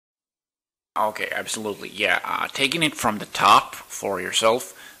Okay, absolutely. Yeah, taking it from the top for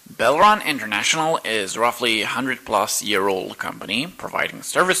yourself, Belron International is roughly a 100-plus-year-old company providing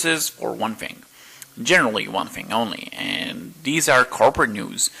services for one thing. Generally one thing only, and these are corporate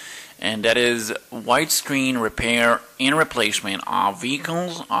news, and that is widescreen repair and replacement of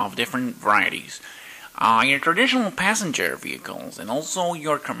vehicles of different varieties. Your traditional passenger vehicles and also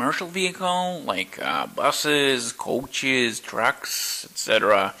your commercial vehicle like buses, coaches, trucks,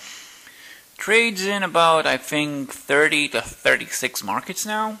 etc. Trades in about, I think, 30 to 36 markets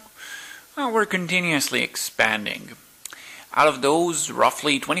now. We're continuously expanding. Out of those,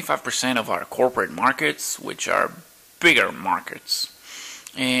 roughly 25% of our corporate markets, which are bigger markets.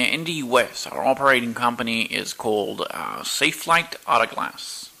 In the US, our operating company is called Safelight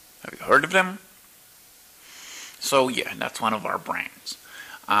Autoglass. Have you heard of them? So yeah, that's one of our brands.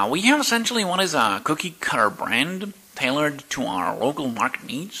 We have essentially what is a cookie cutter brand tailored to our local market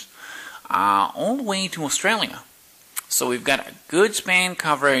needs. All the way to Australia. So we've got a good span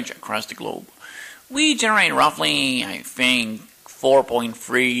coverage across the globe. We generate roughly, I think,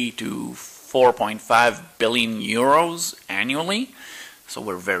 4.3 to 4.5 billion euros annually, so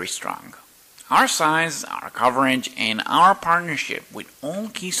we're very strong. Our size, our coverage, and our partnership with all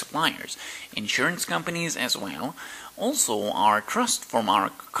key suppliers, insurance companies as well, also our trust from our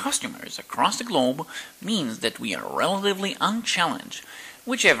customers across the globe means that we are relatively unchallenged,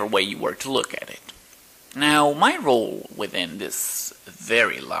 whichever way you were to look at it. Now, my role within this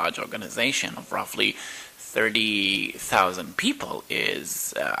very large organization of roughly 30,000 people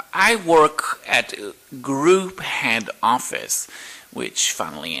is I work at Group Head Office, which,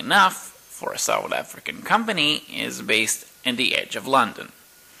 funnily enough, for a South African company, is based in the edge of London.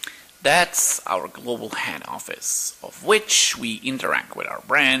 That's our global head office, of which we interact with our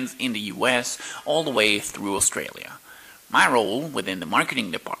brands in the US all the way through Australia. My role within the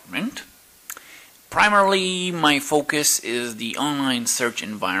marketing department, primarily my focus is the online search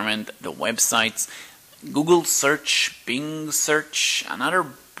environment, the websites, Google search, Bing search. Another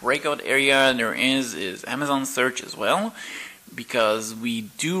breakout area there is Amazon search as well, because we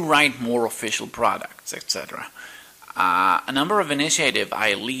do write more official products, etc. A number of initiatives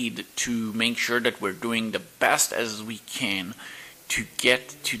I lead to make sure that we're doing the best as we can to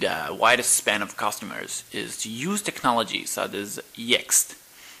get to the widest span of customers is to use technology such as Yext.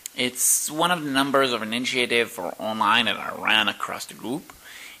 It's one of the numbers of an initiative for online that I ran across the group.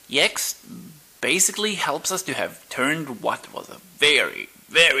 Yext basically helps us to have turned what was a very,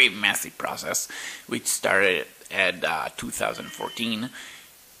 very messy process, which started at 2014,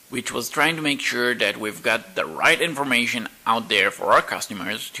 which was trying to make sure that we've got the right information out there for our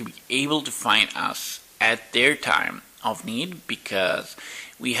customers to be able to find us at their time of need, because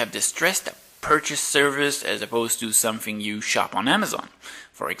we have distressed purchase service as opposed to something you shop on Amazon,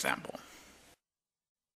 for example.